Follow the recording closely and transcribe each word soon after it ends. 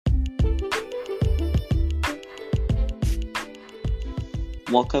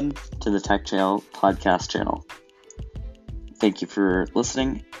Welcome to the Tech Jail podcast channel. Thank you for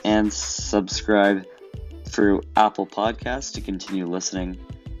listening and subscribe through Apple Podcasts to continue listening,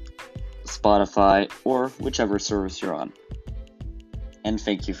 Spotify, or whichever service you're on. And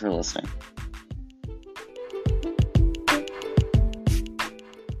thank you for listening.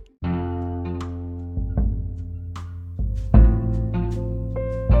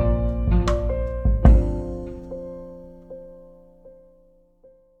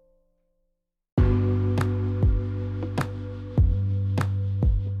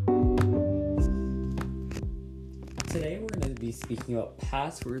 Today we're going to be speaking about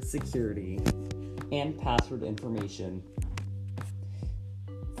password security and password information.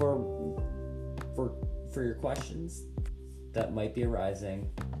 For your questions that might be arising,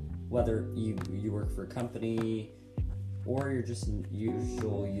 whether you work for a company or you're just a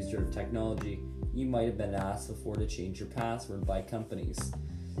usual user of technology, you might have been asked before to change your password by companies.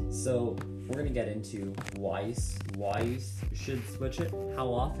 So we're going to get into why you should switch it, how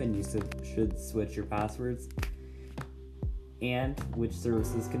often you should switch your passwords, and which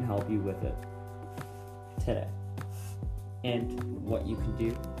services can help you with it today, and what you can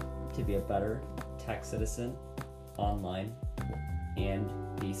do to be a better tech citizen online and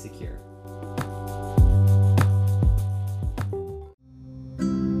be secure.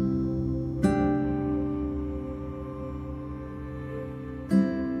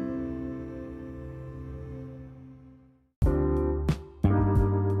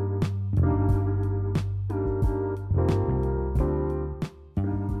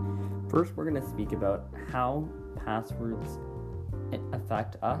 First, we're going to speak about how passwords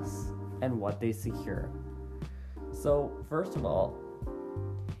affect us and what they secure. So, first of all,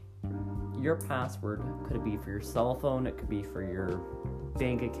 your password could be for your cell phone, it could be for your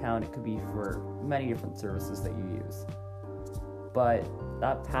bank account, it could be for many different services that you use. But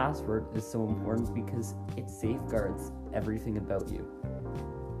that password is so important because it safeguards everything about you.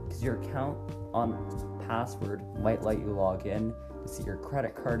 Because your account on password might let you log in to see your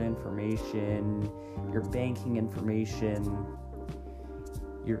credit card information, your banking information,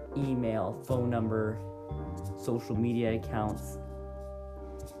 your email, phone number, social media accounts,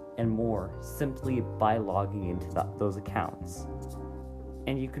 and more, simply by logging into those accounts.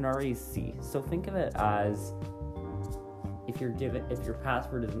 And you can already see. So think of it as if your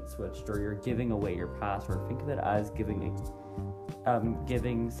password isn't switched or you're giving away your password, think of it as giving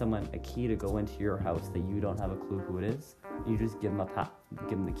someone a key to go into your house that you don't have a clue who it is. You just give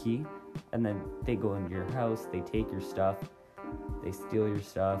them the key, and then they go into your house, they take your stuff, they steal your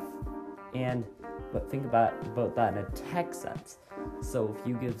stuff, but think about that in a tech sense. So if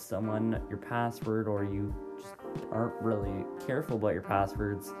you give someone your password or you just aren't really careful about your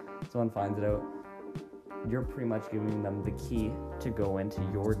passwords, someone finds it out, you're pretty much giving them the key to go into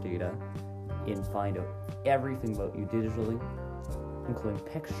your data and find out everything about you digitally, including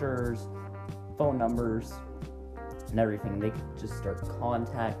pictures, phone numbers, and everything. They could just start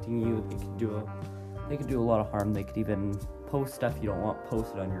contacting you. They could do a lot of harm. They could even post stuff you don't want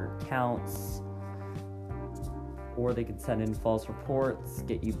posted on your accounts, or they could send in false reports,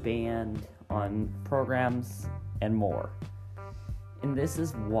 get you banned on programs, and more. And this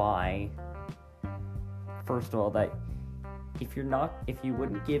is why, first of all, that if you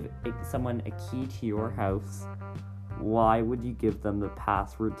wouldn't give someone a key to your house, why would you give them the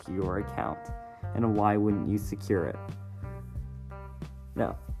password to your account? And why wouldn't you secure it?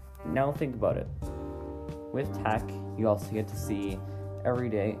 Now think about it. With tech, you also get to see every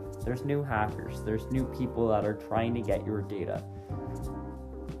day there's new hackers, there's new people that are trying to get your data.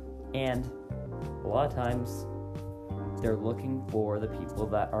 And a lot of times they're looking for the people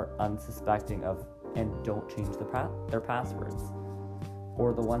that are unsuspecting of and don't change their passwords,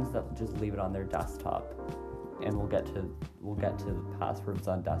 or the ones that just leave it on their desktop. And we'll get to the passwords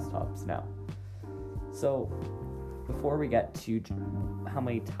on desktops now. So before we get to how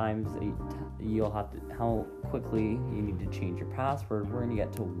many times how quickly you need to change your password, we're going to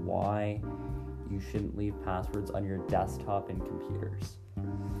get to why you shouldn't leave passwords on your desktop and computers.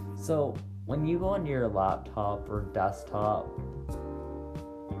 So when you go on your laptop or desktop,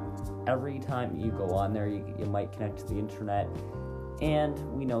 every time you go on there, you might connect to the internet, and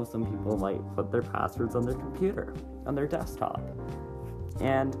we know some people might put their passwords on their computer, on their desktop,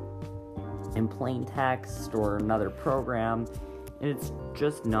 and in plain text or another program, and it's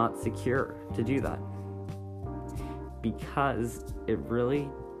just not secure to do that, because it really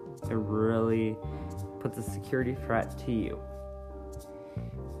puts a security threat to you.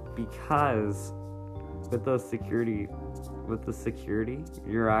 Because with the security,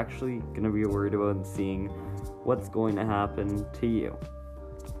 you're actually going to be worried about seeing what's going to happen to you.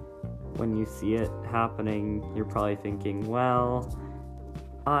 when you see it happening, you're probably thinking, well,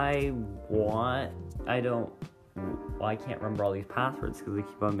 I can't remember all these passwords because they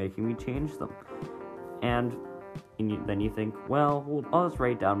keep on making me change them. And then you think, well, I'll just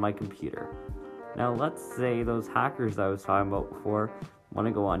write down my computer. Now, let's say those hackers I was talking about before want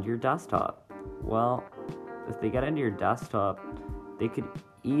to go onto your desktop. Well, if they get into your desktop, they could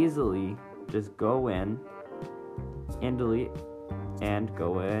easily just go in and delete, and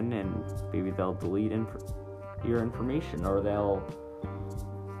go in and maybe they'll delete your information, or they'll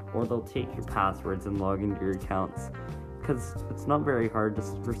take your passwords and log into your accounts, because it's not very hard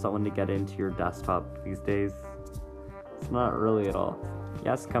for someone to get into your desktop these days. It's not really at all.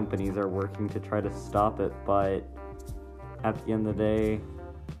 Yes, companies are working to try to stop it, but at the end of the day,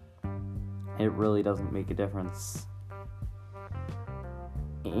 it really doesn't make a difference.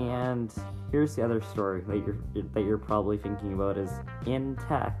 And here's the other story that you're probably thinking about is, in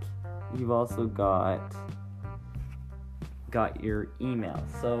tech, you've also got your email.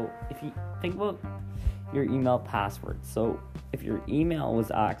 So if you think about your email password, so if your email was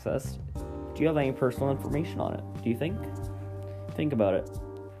accessed, do you have any personal information on it? Do you think? Think about it.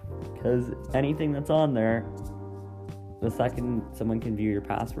 Because anything that's on there, the second someone can view your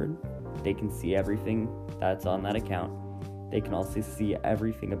password, they can see everything that's on that account. They can also see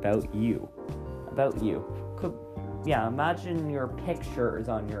everything about you. Imagine your picture is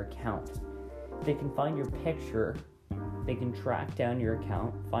on your account. They can find your picture, they can track down your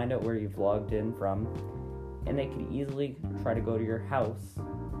account, find out where you've logged in from, and they can easily try to go to your house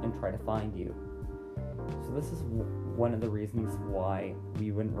and try to find you. So this is one of the reasons why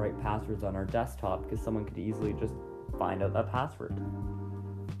we wouldn't write passwords on our desktop, because someone could easily just find out that password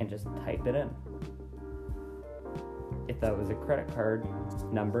and just type it in. If that was a credit card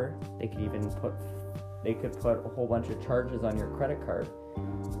number, they could put a whole bunch of charges on your credit card,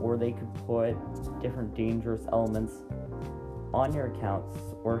 or they could put different dangerous elements on your accounts,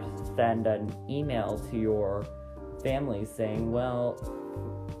 or send an email to your family saying, well,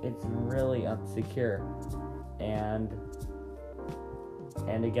 it's really unsecure. And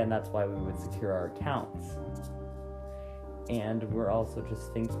again, that's why we would secure our accounts. And we're also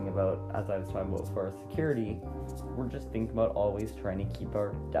just thinking about, as I was talking about for our security, we're just thinking about always trying to keep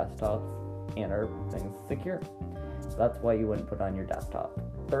our desktops and our things secure. So that's why you wouldn't put on your desktop.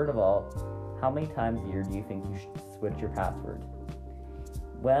 Third of all, how many times a year do you think you should switch your password?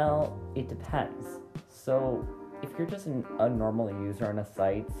 Well, it depends. So if you're just a normal user on a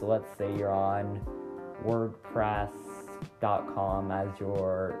site, so let's say you're on WordPress.com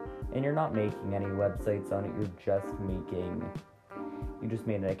and you're not making any websites on it, you just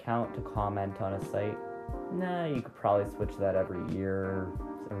made an account to comment on a site, you could probably switch that every year,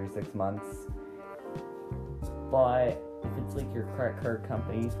 every 6 months. But if it's like your credit card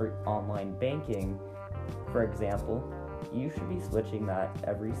company for online banking, for example, you should be switching that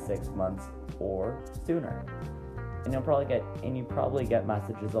every 6 months or sooner. And you probably get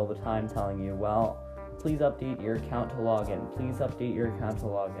messages all the time telling you, well, please update your account to log in. Please update your account to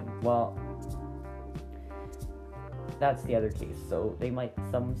log in. Well, that's the other case. So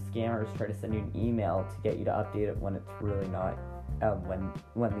some scammers try to send you an email to get you to update it when it's really not, when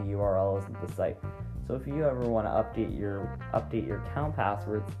the URL isn't the site. So if you ever want to update your account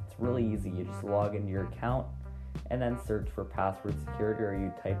passwords, it's really easy. You just log into your account and then search for password security, or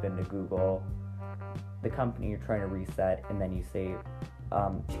you type into Google the company you're trying to reset, and then you say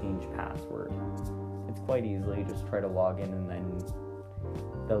change password. It's quite easy. You just try to log in, and then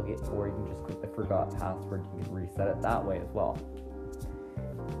or you can just click the forgot password. You can reset it that way as well.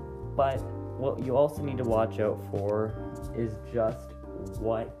 But what you also need to watch out for is just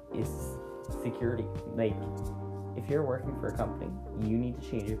what is security. Like, if you're working for a company, you need to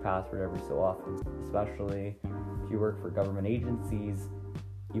change your password every so often, especially if you work for government agencies.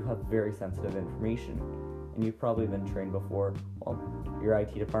 You have very sensitive information, and you've probably been trained before, your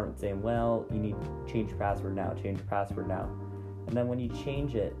IT department saying, well, you need to change your password now, and then when you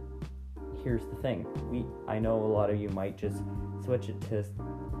change it, here's the thing, I know a lot of you might just switch it to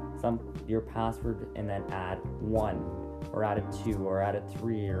your password and then add 1, or add a 2, or add a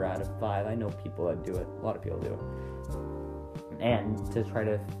 3, or add a 5. I know people that do it, a lot of people do it, and to try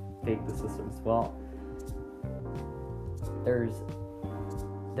to fake the system as well.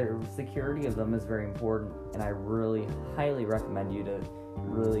 The security of them is very important, and I really highly recommend you to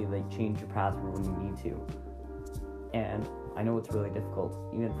really change your password when you need to. And I know it's really difficult,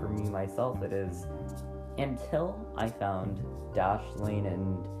 even for me myself it is, until I found Dashlane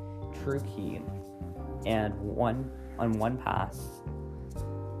and TrueKey, and one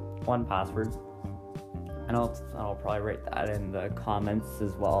password, and I'll probably write that in the comments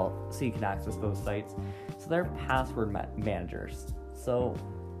as well, so you can access those sites. So they're password managers. So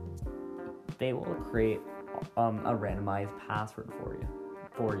they will create a randomized password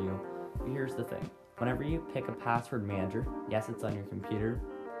for you. Here's the thing: whenever you pick a password manager, yes, it's on your computer,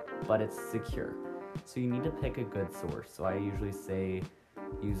 but it's secure. So you need to pick a good source. So I usually say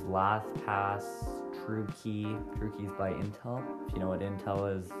use LastPass, TrueKey. TrueKey's by Intel. If you know what Intel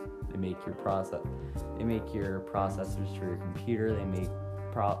is, they make your processors for your computer. They make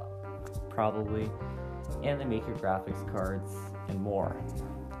probably, and they make your graphics cards and more.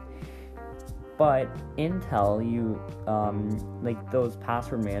 But Intel, you like those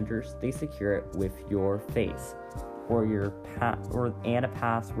password managers, they secure it with your face or your and a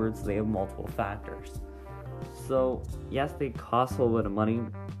password, so they have multiple factors. So yes, they cost a little bit of money,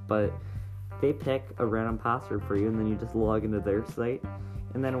 but they pick a random password for you, and then you just log into their site,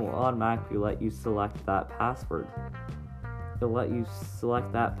 and then it will automatically let you select that password. It'll let you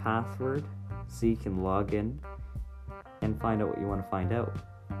select that password so you can log in and find out what you want to find out.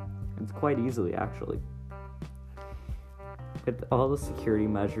 It's quite easily, actually. With all the security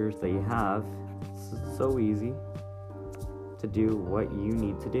measures that you have, it's so easy to do what you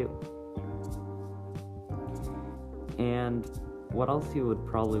need to do. And what else you would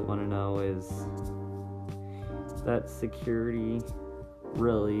probably want to know is that security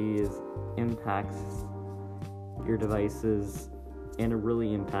really impacts your devices, and it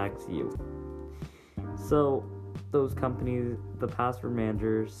really impacts you. So those companies, the password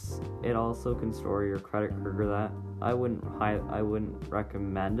managers, it also can store your credit card or that. I wouldn't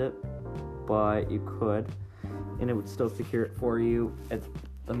recommend it, but you could, and it would still secure it for you. It's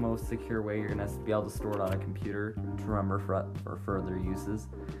the most secure way you're gonna be able to store it on a computer to remember for further uses.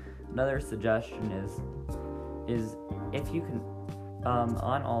 Another suggestion is if you can,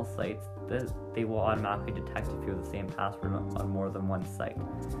 on all sites, they will automatically detect if you have the same password on more than one site.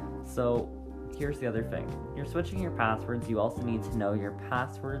 So here's the other thing: you're switching your passwords. You also need to know your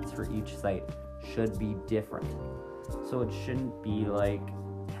passwords for each site should be different. So it shouldn't be like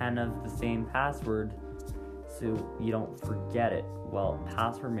 10 of the same password, so you don't forget it. Well,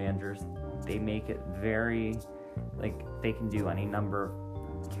 password managers, they make it very, like, they can do any number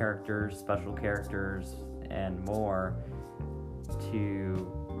of characters, special characters, and more to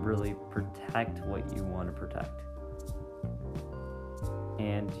really protect what you want to protect.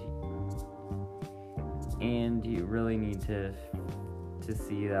 And you really need to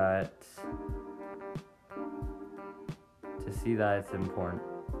see that it's important.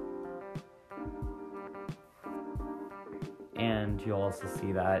 And you'll also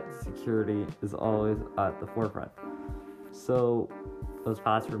see that security is always at the forefront. So those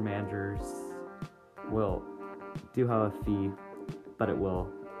password managers do have a fee, but it will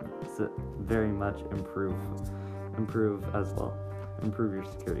very much improve as well. Improve your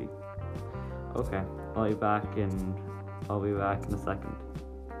security. Okay, I'll be back in a second.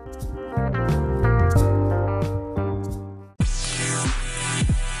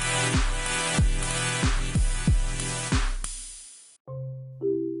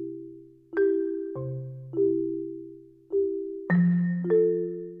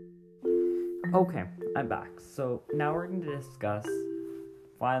 Okay, I'm back. So now we're going to discuss,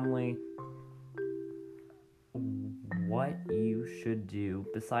 finally, what you should do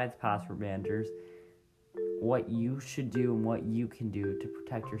besides password managers, what you should do and what you can do to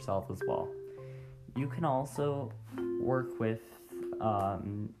protect yourself as well. You can also work with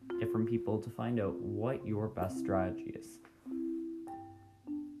different people to find out what your best strategy is.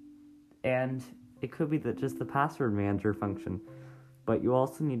 And it could be just the password manager function. But you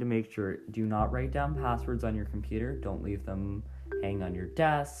also need to make sure, do not write down passwords on your computer. Don't leave them hanging on your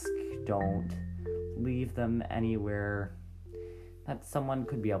desk. Don't leave them anywhere that someone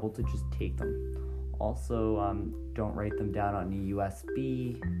could be able to just take them. Also, don't write them down on a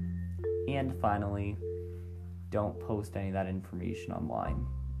USB. And finally, don't post any of that information online.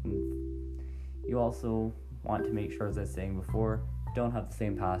 You also want to make sure, as I was saying before, don't have the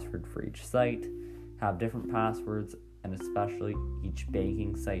same password for each site. Have different passwords. And especially each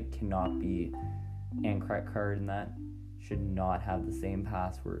banking site cannot be, and credit card and that should not have the same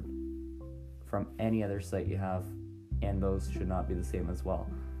password from any other site you have, and those should not be the same as well.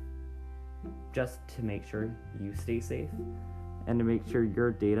 Just to make sure you stay safe and to make sure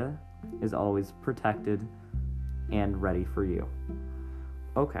your data is always protected and ready for you.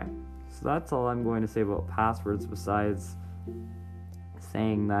 Okay, so that's all I'm going to say about passwords, besides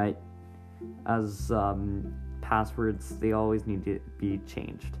saying that as passwords, they always need to be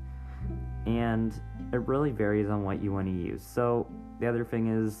changed, and it really varies on what you want to use. So The other thing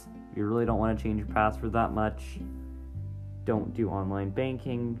is, you really don't want to change your password that much. Don't do online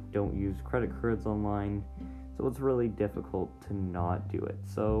banking. Don't use credit cards online. So it's really difficult to not do it.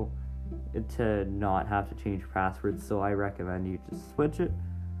 So to not have to change passwords. So I recommend you just switch it.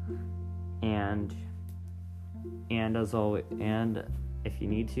 And as always, and if you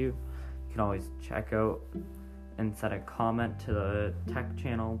need to, you can always check out and set a comment to the Tech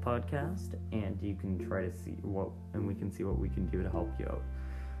Channel podcast, and you can try to see we can see what we can do to help you out.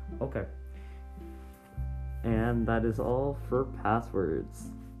 Okay. And that is all for passwords.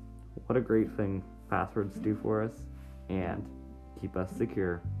 What a great thing passwords do for us and keep us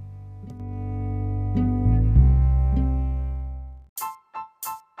secure.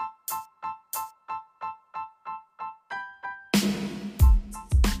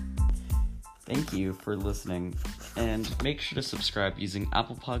 Thank you for listening, and make sure to subscribe using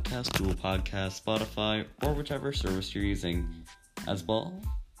Apple Podcasts, Google Podcasts, Spotify, or whichever service you're using. As well,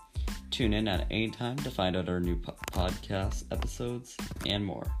 tune in at any time to find out our new podcast episodes and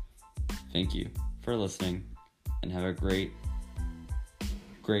more. Thank you for listening, and have a great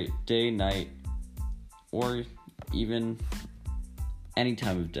day, night, or even any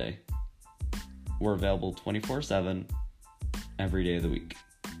time of day. We're available 24/7 every day of the week.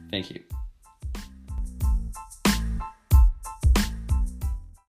 Thank you.